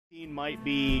Might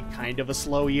be kind of a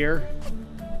slow year.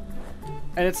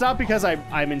 And it's not because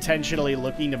I'm intentionally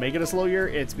looking to make it a slow year,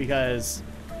 it's because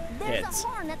There's a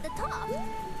horn at the top.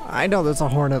 I know there's a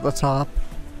horn at the top,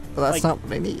 but that's not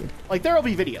what I need. Like, there'll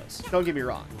be videos, don't get me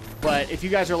wrong. But if you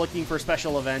guys are looking for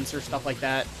special events or stuff like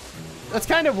that, that's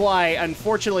kind of why,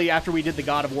 unfortunately, after we did the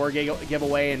God of War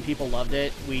giveaway and people loved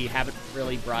it, we haven't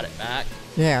really brought it back.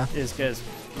 Yeah. Is because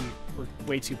we're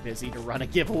way too busy to run a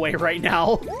giveaway right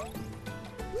now.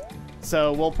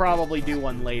 So we'll probably do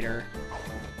one later.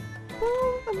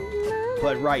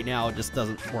 But right now it just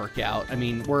doesn't work out. I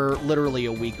mean, we're literally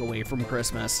a week away from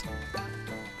Christmas.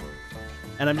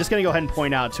 And I'm just going to go ahead and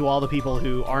point out to all the people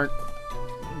who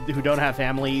don't have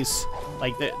families,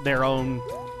 like their own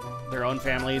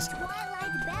families.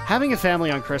 Having a family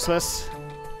on Christmas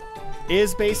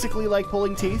is basically like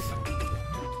pulling teeth,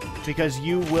 because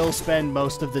you will spend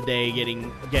most of the day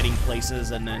getting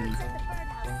places and then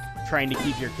trying to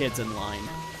keep your kids in line.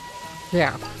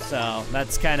 Yeah. So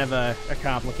that's kind of a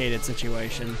complicated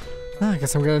situation. I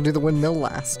guess I'm gonna do the windmill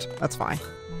last. That's fine.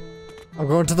 I'm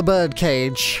going to the bird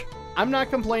cage. I'm not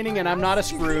complaining, and I'm not a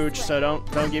Scrooge, so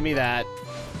don't give me that.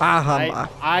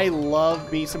 I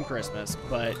love me some Christmas,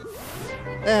 but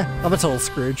I'm a total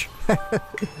Scrooge.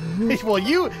 well,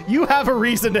 you have a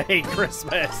reason to hate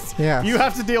Christmas. Yeah. You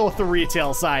have to deal with the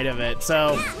retail side of it,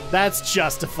 so that's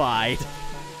justified.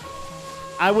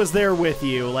 I was there with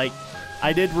you. Like,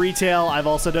 I did retail. I've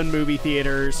also done movie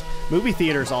theaters. Movie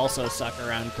theaters also suck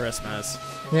around Christmas.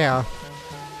 Yeah.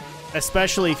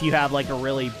 Especially if you have, like, a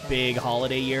really big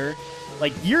holiday year.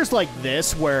 Like, years like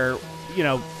this where, you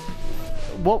know,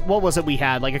 what was it we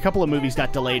had? Like, a couple of movies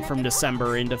got delayed from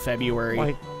December into February.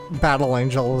 Like, Battle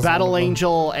Angel. Battle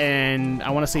Angel, and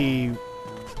I want to see...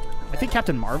 I think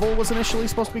Captain Marvel was initially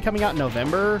supposed to be coming out in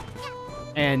November,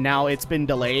 and now it's been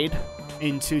delayed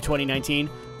into 2019.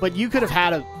 But you could have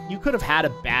had a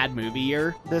bad movie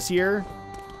year this year,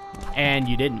 and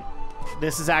you didn't.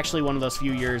 This is actually one of those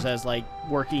few years as, like,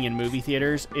 working in movie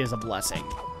theaters is a blessing.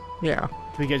 Yeah.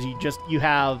 Because you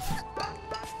have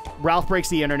Ralph Breaks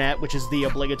the Internet, which is the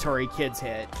obligatory kids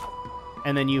hit,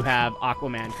 and then you have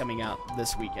Aquaman coming out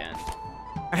this weekend.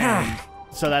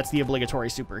 So that's the obligatory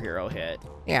superhero hit.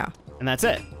 Yeah. And that's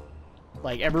it.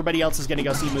 Like, everybody else is going to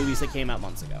go see movies that came out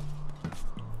months ago.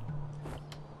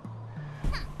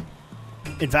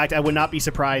 In fact, I would not be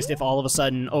surprised if all of a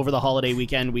sudden, over the holiday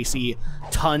weekend, we see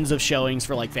tons of showings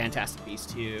for, like, Fantastic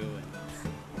Beasts 2.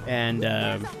 And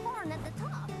I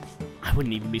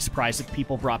wouldn't even be surprised if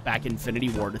people brought back Infinity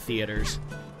War to theaters.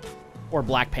 Or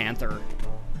Black Panther.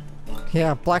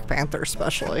 Yeah, Black Panther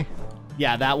especially.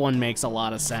 Yeah, that one makes a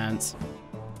lot of sense.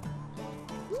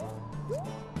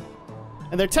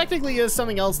 And there technically is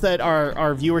something else that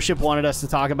our viewership wanted us to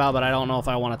talk about, but I don't know if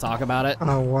I want to talk about it.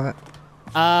 Oh, what?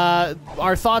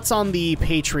 Our thoughts on the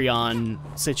Patreon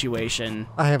situation.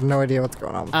 I have no idea what's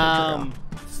going on with Patreon.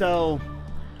 So,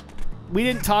 we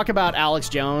didn't talk about Alex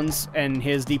Jones and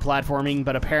his deplatforming,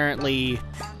 but apparently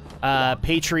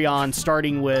Patreon,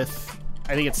 starting with,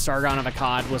 I think it's Sargon of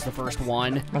Akkad was the first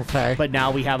one. Okay. But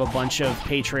now we have a bunch of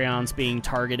Patreons being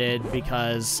targeted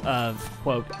because of,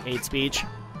 quote, hate speech.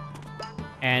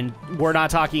 And we're not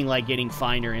talking, like, getting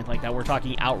fined or anything like that. We're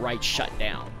talking outright shut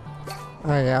down.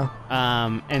 Oh, yeah.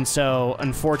 And so,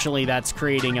 unfortunately, that's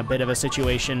creating a bit of a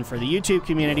situation for the YouTube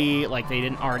community. Like, they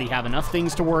didn't already have enough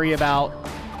things to worry about,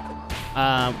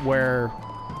 where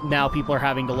now people are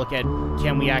having to look at,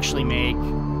 can we actually make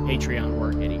Patreon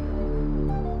work anymore?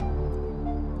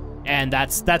 And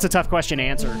that's a tough question to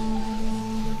answer.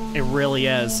 It really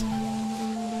is.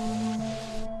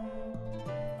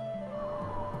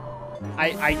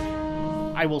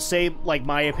 I will say, like,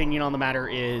 my opinion on the matter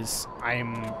is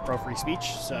I'm pro-free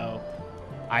speech, so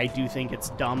I do think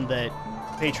it's dumb that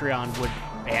Patreon would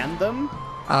ban them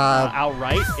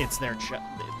outright. It's their...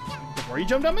 Before you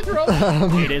jump down my throat,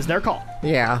 it is their call.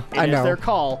 Yeah, I know. It is their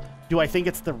call. Do I think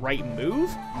it's the right move?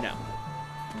 No.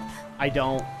 I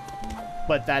don't.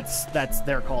 But that's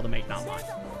their call to make, not mine.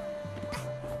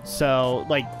 So,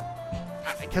 like,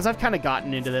 because I've kind of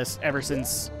gotten into this ever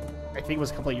since... I think it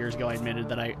was a couple of years ago I admitted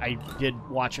that I did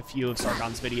watch a few of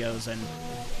Sargon's videos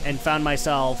and found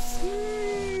myself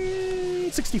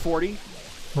 60-40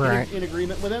 in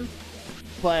agreement with him.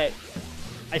 But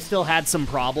I still had some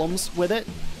problems with it.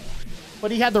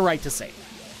 But he had the right to say it.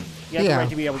 He had the right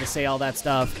to be able to say all that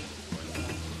stuff.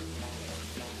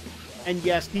 And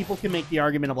yes, people can make the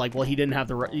argument of, like, well, he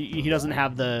doesn't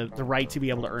have the right to be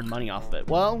able to earn money off of it.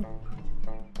 Well,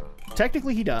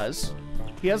 technically he does.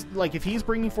 He has, like, if he's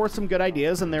bringing forth some good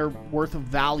ideas and they're worth of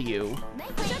value,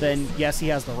 then yes, he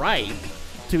has the right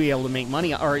to be able to make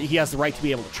money, or he has the right to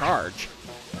be able to charge.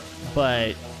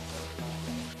 But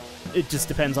it just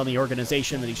depends on the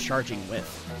organization that he's charging with.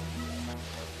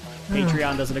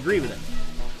 Patreon doesn't agree with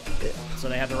it, so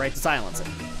they have the right to silence it.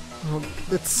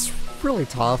 It's really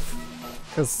tough,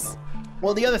 because...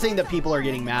 Well, the other thing that people are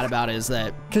getting mad about is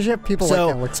that... Because you have people like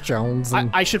Alex Jones and...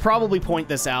 I should probably point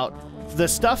this out. The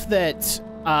stuff that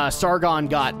Sargon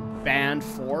got banned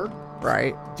for...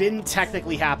 Right. Didn't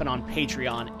technically happen on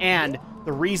Patreon, and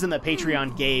the reason that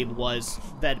Patreon gave was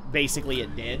that basically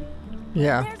it did.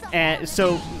 Yeah. And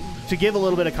so, to give a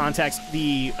little bit of context,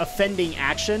 the offending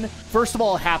action, first of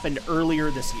all, happened earlier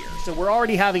this year. So we're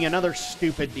already having another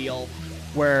stupid deal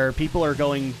where people are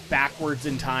going backwards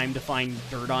in time to find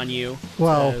dirt on you.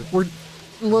 Well, it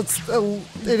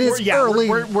is early.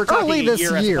 We're talking early this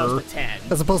year year, as opposed to 10.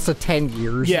 as opposed to 10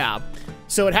 years. Yeah.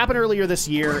 So it happened earlier this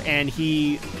year, and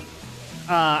he...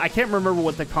 I can't remember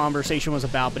what the conversation was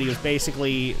about, but he was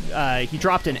basically... he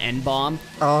dropped an N-bomb.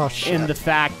 Oh, shit. In the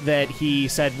fact that he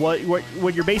said, what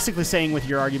you're basically saying with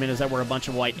your argument is that we're a bunch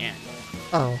of white N.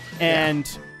 Oh.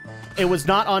 And it was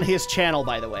not on his channel,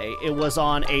 by the way. It was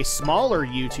on a smaller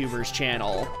YouTuber's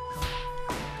channel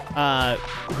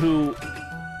who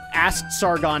asked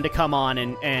Sargon to come on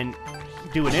and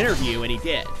do an interview, and he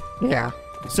did. Yeah.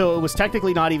 So it was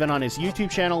technically not even on his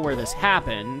YouTube channel where this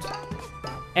happened.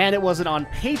 And it wasn't on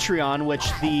Patreon, which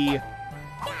the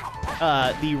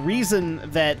reason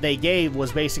that they gave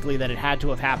was basically that it had to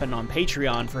have happened on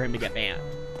Patreon for him to get banned.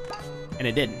 And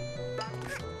it didn't.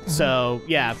 So,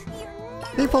 yeah.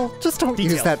 People, just don't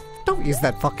use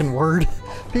that fucking word.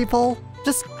 People,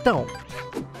 just don't.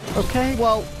 Okay?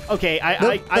 Well, okay,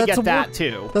 I get that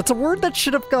too. That's a word that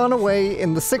should have gone away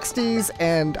in the 60s,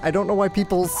 and I don't know why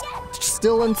people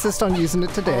still insist on using it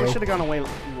today. Well, it should have gone away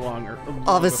longer.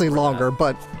 Obviously longer,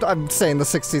 but I'm saying the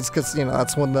 60s because, you know,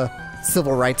 that's when the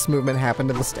civil rights movement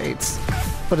happened in the States.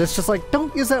 But it's just like,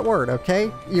 don't use that word, okay?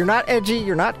 You're not edgy,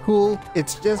 you're not cool,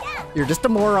 it's just, you're just a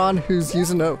moron who's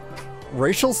using a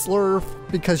racial slur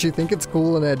because you think it's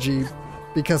cool and edgy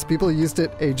because people used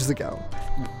it ages ago.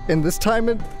 In this time,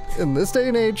 in this day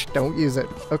and age, don't use it,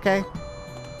 okay?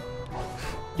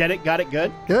 Get it? Got it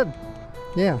good? Good.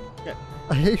 Yeah.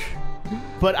 Good.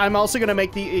 But I'm also going to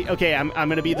make the... Okay, I'm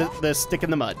going to be the stick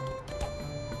in the mud.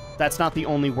 That's not the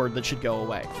only word that should go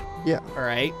away. Yeah. All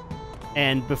right?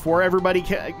 And before everybody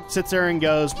sits there and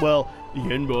goes, well, the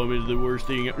N-bomb is the worst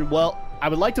thing. Well, I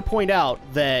would like to point out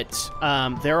that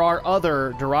there are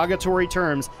other derogatory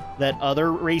terms that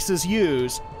other races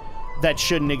use that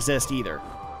shouldn't exist either.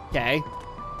 Okay?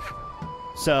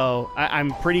 So,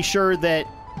 I'm pretty sure that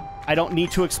I don't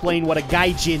need to explain what a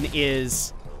gaijin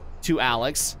is to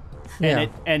Alex. Yeah.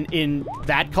 And in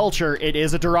that culture, it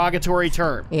is a derogatory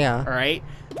term. Yeah. All right?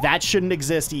 That shouldn't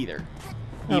exist either.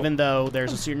 Even though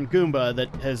there's a certain Goomba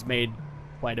that has made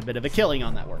quite a bit of a killing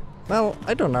on that word. Well,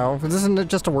 I don't know. Isn't it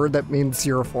just a word that means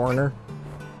you're a foreigner?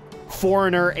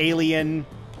 Foreigner, alien.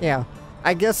 Yeah.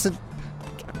 I guess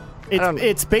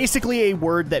it's basically a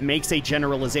word that makes a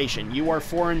generalization. You are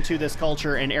foreign to this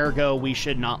culture, and ergo, we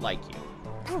should not like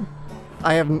you.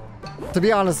 I haven't... To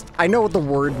be honest, I know what the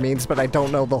word means, but I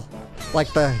don't know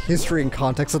the history and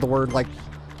context of the word, like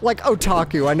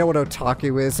otaku. I know what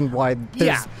otaku is and why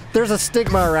there's a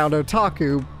stigma around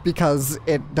otaku because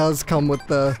it does come with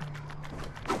the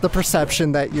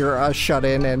perception that you're a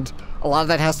shut-in, and a lot of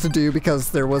that has to do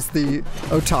because there was the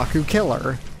otaku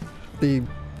killer.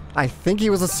 I think he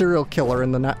was a serial killer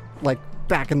in the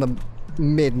back in the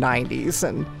mid 90s,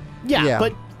 and yeah.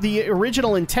 But the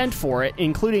original intent for it,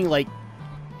 including how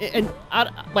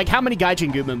many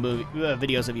Gaijin Goomba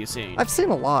videos have you seen? I've seen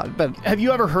a lot, but have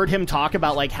you ever heard him talk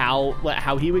about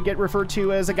how he would get referred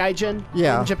to as a Gaijin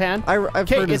in Japan? I've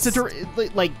heard it's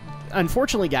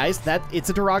unfortunately, guys, it's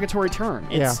a derogatory term.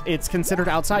 It's considered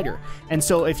outsider. And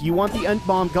so if you want the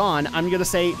N-bomb gone, I'm going to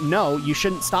say, no, you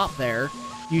shouldn't stop there.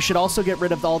 You should also get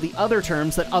rid of all the other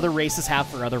terms that other races have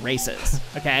for other races,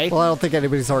 okay? Well, I don't think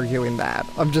anybody's arguing that.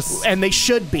 And they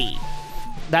should be.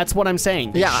 That's what I'm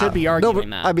saying. They should be arguing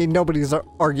that. I mean, nobody's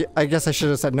arguing... I guess I should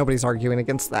have said nobody's arguing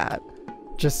against that.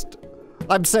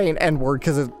 I'm saying N-word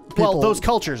because well, those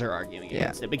cultures are arguing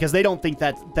against it because they don't think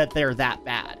that they're that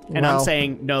bad. And I'm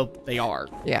saying, no, they are.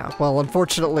 Yeah, well,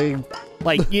 unfortunately...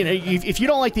 if you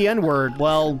don't like the N-word,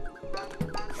 well...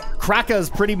 Kraka's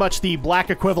pretty much the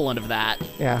black equivalent of that.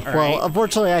 Yeah, well,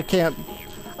 unfortunately, I can't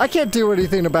do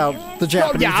anything about the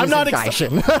Japanese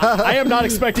Gaijin. I am not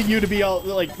expecting you to be all,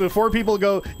 before people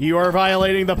go, you are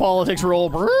violating the politics rule.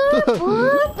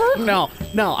 No,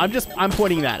 I'm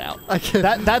pointing that out.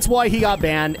 That's why he got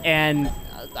banned, and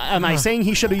am I saying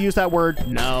he should have used that word?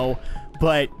 No,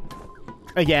 but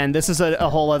again, this is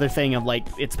a whole other thing of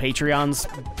it's Patreon's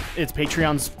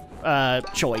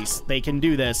choice. They can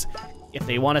do this. if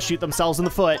they want to shoot themselves in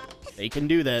the foot, they can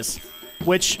do this.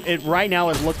 Which it right now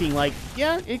is looking like,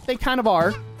 yeah, they kind of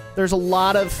are. There's a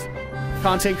lot of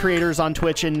content creators on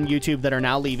Twitch and YouTube that are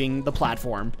now leaving the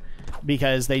platform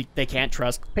because they can't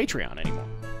trust Patreon anymore.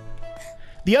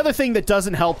 The other thing that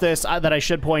doesn't help this, that I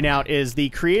should point out, is the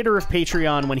creator of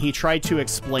Patreon, when he tried to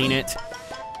explain it,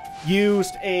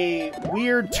 used a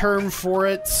weird term for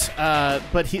it,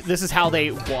 but this is how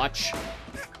they watch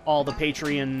all the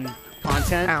Patreon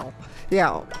content. Ow.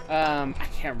 Yeah. I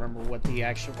can't remember what the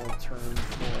actual term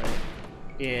for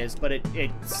it is, but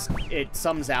it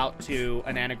sums out to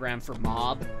an anagram for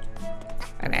mob.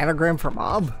 An anagram for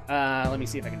mob? Let me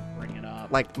see if I can bring it up.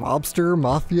 Like mobster,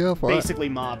 mafia? What? Basically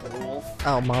mob rule.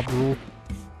 Oh, mob rule.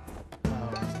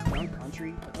 Don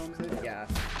Country owns it? Yeah.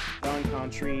 Don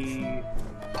Country,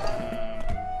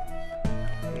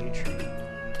 Patreon.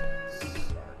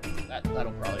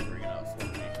 That'll probably bring it up for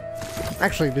me.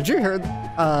 Actually, did you hear?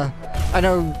 I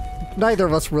know neither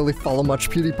of us really follow much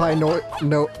PewDiePie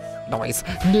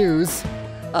news,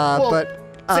 Well, but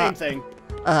same thing.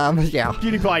 yeah.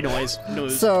 PewDiePie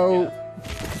news. So, yeah.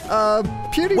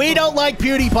 PewDiePie. We don't like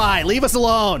PewDiePie. Leave us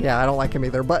alone. Yeah, I don't like him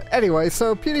either. But anyway,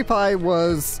 so PewDiePie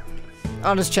was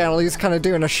on his channel. He's kind of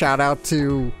doing a shout out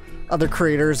to other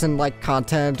creators and like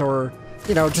content, or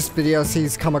you know, just videos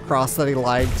he's come across that he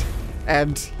liked,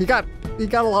 and he got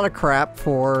a lot of crap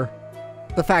for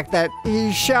the fact that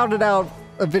he shouted out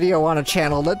a video on a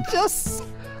channel that just,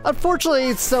 unfortunately,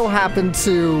 it so happened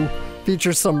to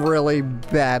feature some really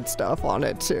bad stuff on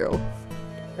it too.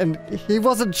 And he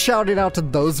wasn't shouting out to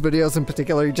those videos in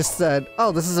particular, he just said,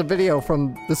 oh, this is a video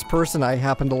from this person I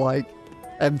happen to like.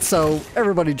 And so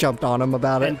everybody jumped on him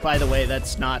about it. And by the way,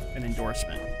 that's not an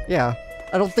endorsement. Yeah.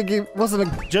 I don't think it wasn't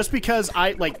a... Just because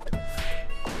I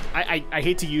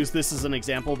hate to use this as an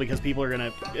example because people are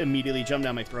going to immediately jump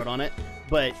down my throat on it,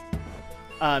 but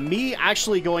me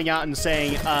actually going out and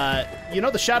saying, you know,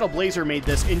 the Shadow Blazer made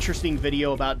this interesting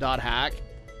video about .hack.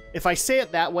 If I say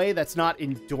it that way, that's not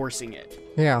endorsing it.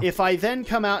 Yeah. If I then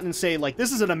come out and say, like,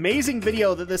 this is an amazing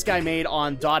video that this guy made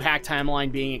on .hack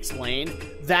timeline being explained,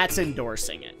 that's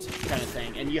endorsing it, kind of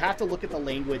thing. And you have to look at the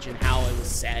language and how it was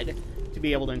said to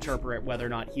be able to interpret whether or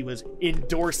not he was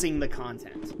endorsing the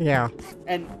content. Yeah.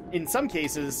 And in some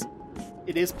cases,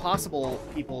 it is possible,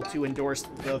 people, to endorse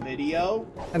the video,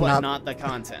 and but not the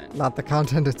content. Not the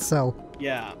content itself.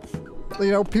 Yeah.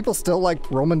 You know, people still like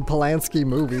Roman Polanski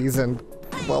movies, and,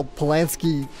 well,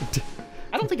 Polanski...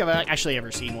 I don't think I've actually ever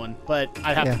seen one, but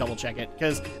I'd have Yeah. to double check it,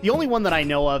 because the only one that I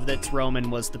know of that's Roman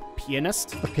was The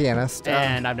Pianist. The Pianist.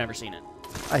 And I've never seen it.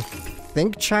 I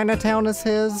think Chinatown is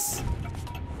his.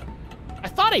 I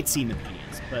thought I'd seen The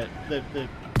Pianist, but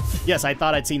yes, I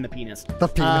thought I'd seen The Pianist. The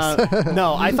Pianist.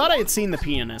 No, I thought I had seen The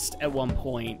Pianist at one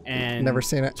point, and Never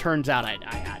seen it. Turns out I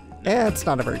hadn't. Yeah, it's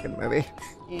not a very good movie.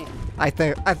 Eh. I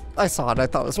think I saw it. I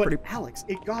thought it was But pretty. Alex,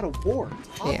 it got awards.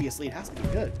 Obviously, it has to be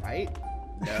good, right?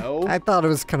 No. I thought it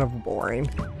was kind of boring.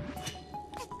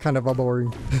 Kind of a boring.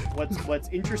 What's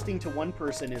interesting to one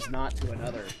person is not to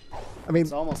another. I mean,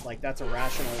 It's almost like that's a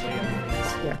rational way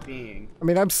of Yeah. being. I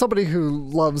mean, I'm somebody who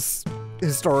loves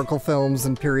historical films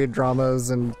and period dramas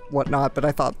and whatnot, but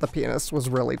I thought The Pianist was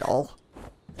really dull.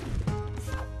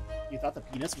 You thought The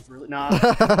Penis was really... Nah,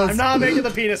 I'm not making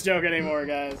the penis joke anymore,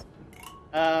 guys.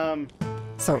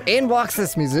 So in walks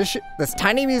this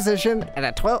tiny musician,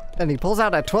 and he pulls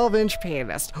out a 12-inch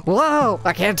pianist. Whoa!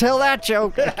 I can't tell that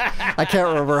joke. I can't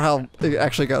remember how it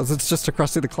actually goes. It's just a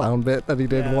Krusty the Clown bit that he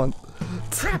did Yeah. once.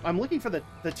 Crap, I'm looking for the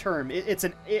term. It's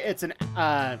an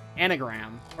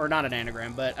anagram, or not an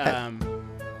anagram, but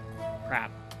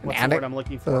crap. What's the word I'm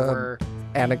looking for?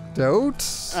 Anecdote.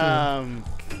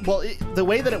 Well, the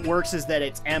way that it works is that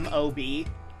it's M-O-B,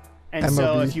 and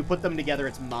so M.O.B.. if you put them together,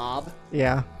 it's mob.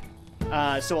 Yeah.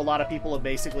 So a lot of people have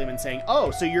basically been saying,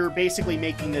 oh, so you're basically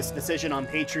making this decision on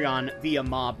Patreon via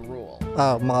mob rule.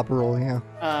 Oh, mob rule. Yeah.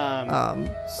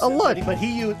 Look. But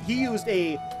he used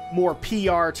a more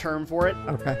PR term for it.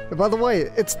 Okay. By the way,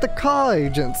 it's the call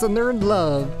agents, and they're in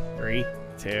love. 3,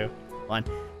 2, 1.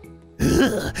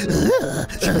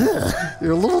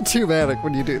 You're a little too manic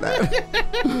when you do that.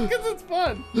 Because it's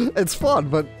fun. It's fun,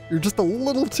 but you're just a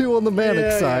little too on the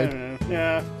manic side.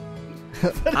 Yeah.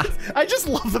 I just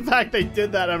love the fact they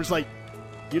did that. I'm just like,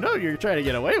 you know, you're trying to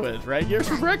get away with it, right? Yours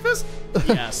for breakfast?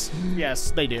 Yes,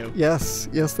 they do. Yes,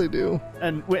 they do.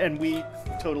 And we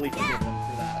totally forgive them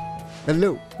for that.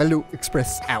 Hello,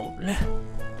 Express Owl.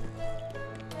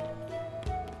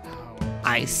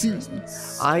 I see.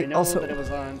 I know also. that it was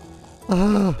on.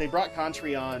 They brought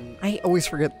Country on I always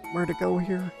forget where to go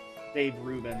here. Dave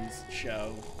Rubin's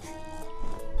show.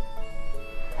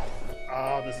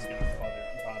 Oh, this is gonna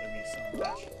bother me so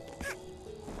much.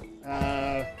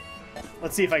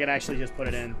 Let's see if I can actually just put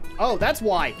it in. Oh, that's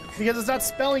why. Because it's not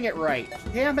spelling it right.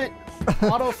 Damn it.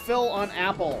 Autofill on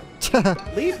Apple.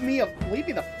 Leave me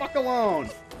the fuck alone.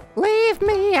 Leave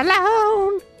me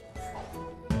alone.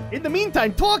 In the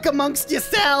meantime, talk amongst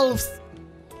yourselves.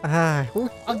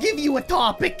 I'll give you a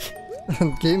topic.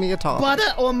 Give me a topic.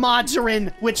 Butter or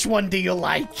margarine? Which one do you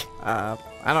like? I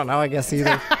don't know. I guess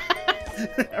either.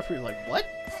 Everyone's like, what?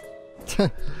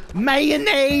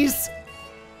 Mayonnaise.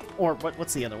 Or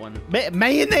what's the other one?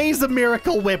 Mayonnaise or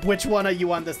Miracle Whip? Which one are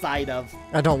you on the side of?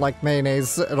 I don't like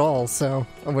mayonnaise at all, so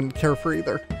I wouldn't care for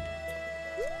either.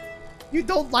 You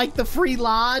don't like the free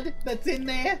lard that's in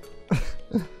there?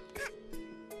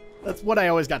 That's what I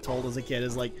always got told as a kid,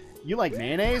 is like, you like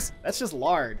mayonnaise? That's just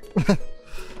lard.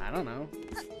 I don't know.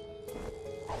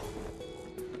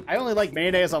 I only like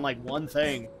mayonnaise on like one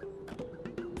thing.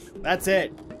 That's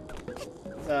it.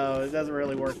 So it doesn't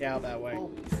really work out that way.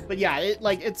 But yeah,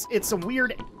 it's a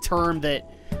weird term that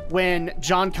when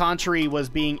John Contry was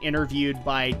being interviewed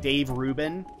by Dave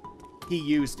Rubin, he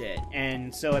used it.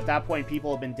 And so at that point,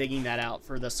 people have been digging that out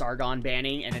for the Sargon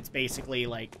banning, and it's basically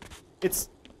like, it's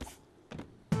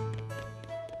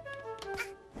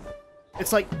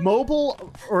like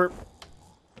mobile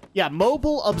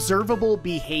observable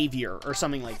behavior or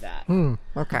something like that.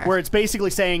 Okay. Where it's basically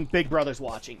saying Big Brother's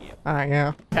watching you.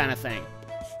 Yeah. Kind of thing.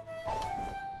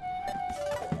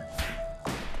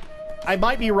 I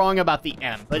might be wrong about the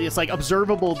M, but it's like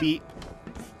observable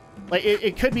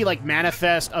it could be like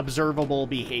manifest observable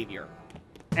behavior.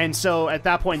 And so at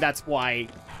that point, that's why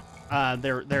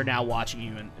they're now watching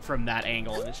you from that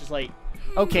angle. And it's just like,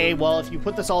 okay, well, if you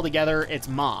put this all together, it's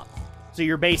mob. So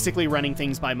you're basically running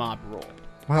things by mob rule.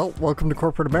 Well, welcome to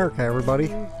corporate America,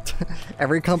 everybody.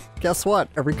 Guess what?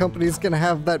 Every company's gonna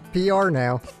have that PR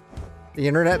now. The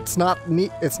internet's not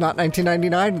it's not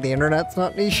 1999. The internet's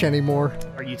not niche anymore.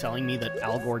 Are you telling me that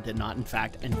Al Gore did not, in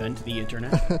fact, invent the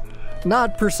internet?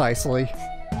 Not precisely,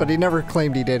 but he never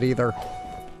claimed he did either.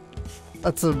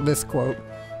 That's a misquote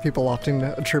people often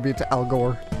attribute to Al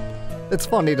Gore. It's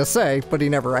funny to say, but he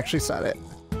never actually said it.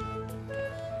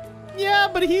 Yeah,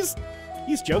 but he's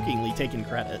jokingly taking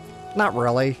credit. Not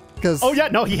really, because... Oh, yeah,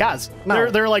 no, he has.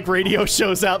 No. There are, like, radio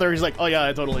shows out there. He's like, oh, yeah,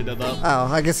 I totally did that. Oh,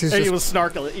 I guess he's and just... he was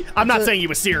snarking. I'm not saying he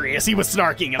was serious. He was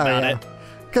snarking about it.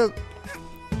 Because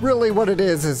really what it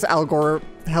is Al Gore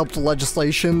helped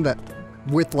legislation that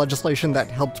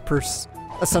helped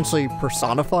essentially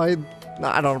personify...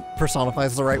 I don't know if personify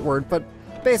is the right word, but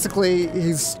basically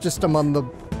he's just among the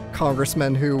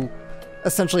congressmen who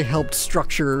essentially helped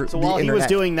structure So while he was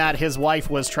doing that, his wife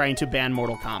was trying to ban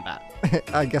Mortal Kombat.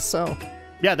 I guess so.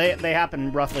 Yeah, they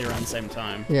happened roughly around the same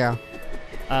time. Yeah.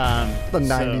 The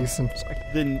 90s. So,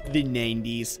 the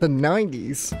 90s. The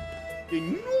 90s. The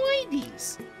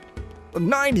 90s. The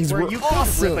 90s where were you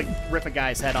awesome. could rip a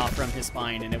guy's head off from his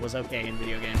spine and it was okay in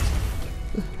video games.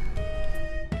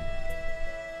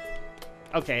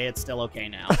 Okay, it's still okay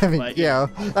now. I mean, but, yeah,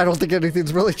 I don't think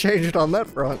anything's really changed on that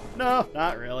front. No,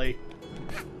 not really.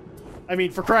 I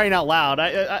mean, for crying out loud,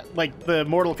 I like the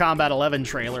Mortal Kombat 11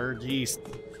 trailer, jeez.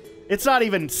 It's not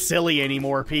even silly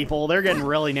anymore, people. They're getting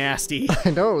really nasty.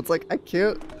 I know, it's like, I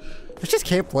just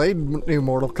can't play new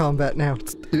Mortal Kombat now.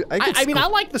 I mean, I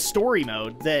like the story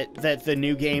mode that the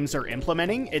new games are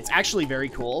implementing. It's actually very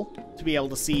cool to be able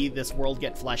to see this world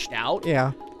get fleshed out.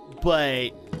 Yeah. But,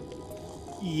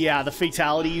 yeah, the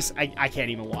fatalities, I can't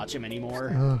even watch them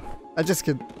anymore. I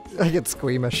get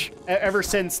squeamish. Ever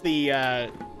since the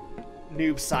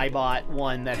Noob Saibot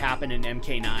one that happened in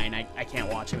MK9, I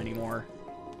can't watch him anymore.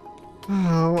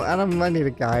 Oh, Adam, I need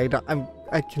a guide.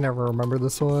 I can never remember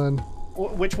this one.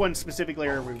 Which one specifically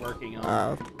are we working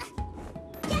on?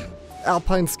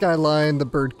 Alpine Skyline, the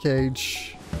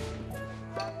Birdcage.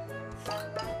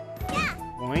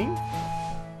 Boing?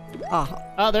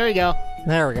 Oh, there you go.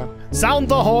 There we go. Sound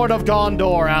the Horn of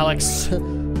Gondor, Alex.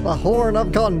 The Horn of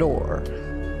Gondor.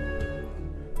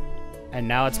 And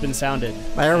now it's been sounded.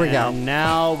 There we go. And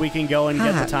now we can go and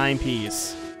get the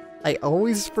timepiece. I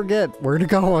always forget where to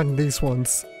go on these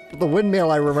ones. The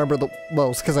windmill I remember the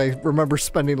most, because I remember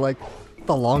spending, like,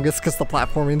 the longest, because the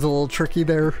platforming's a little tricky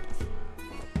there.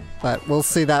 But we'll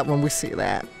see that when we see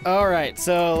that. Alright,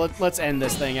 so let's end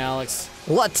this thing, Alex.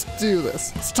 Let's do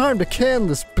this. It's time to can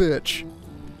this bitch.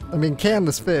 I mean, can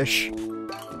this fish.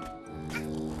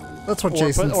 That's what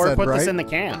Jason said, right? Or put this in the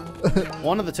can.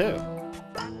 One of the two.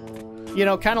 You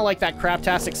know, kind of like that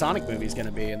craptastic Sonic movie's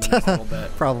gonna be in the next little bit.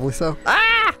 Probably so.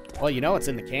 Ah! Well, you know it's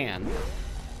in the can.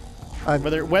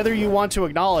 Whether you want to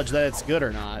acknowledge that it's good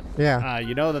or not. Yeah.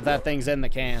 You know that thing's in the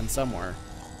can somewhere.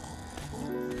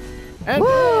 And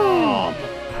woo!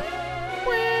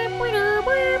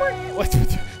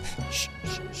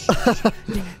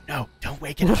 No, don't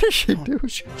wake it up. What is she doing?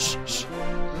 Shh, shh, shh.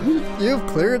 You've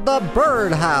cleared the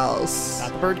birdhouse.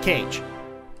 Not the bird cage.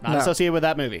 Not No. associated with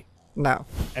that movie. No.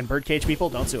 And birdcage people,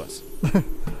 don't sue us.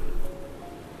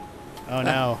 Oh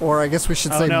no. Or I guess we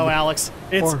should Oh say. no, Alex.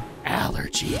 It's or-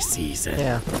 allergy season.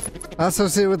 Yeah.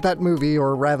 Associated with that movie,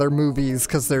 or rather movies,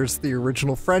 because there's the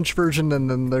original French version and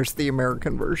then there's the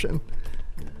American version.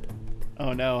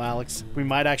 Oh no, Alex. We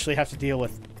might actually have to deal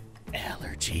with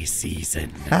allergy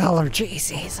season. Allergy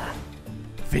season.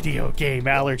 Video game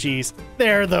allergies.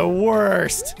 They're the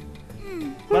worst.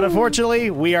 But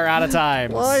unfortunately, we are out of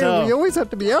time. Why so do we always have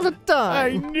to be out of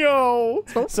I time? know.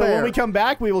 So So when fair. we come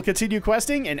back, we will continue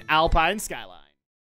questing in Alpine Skyline.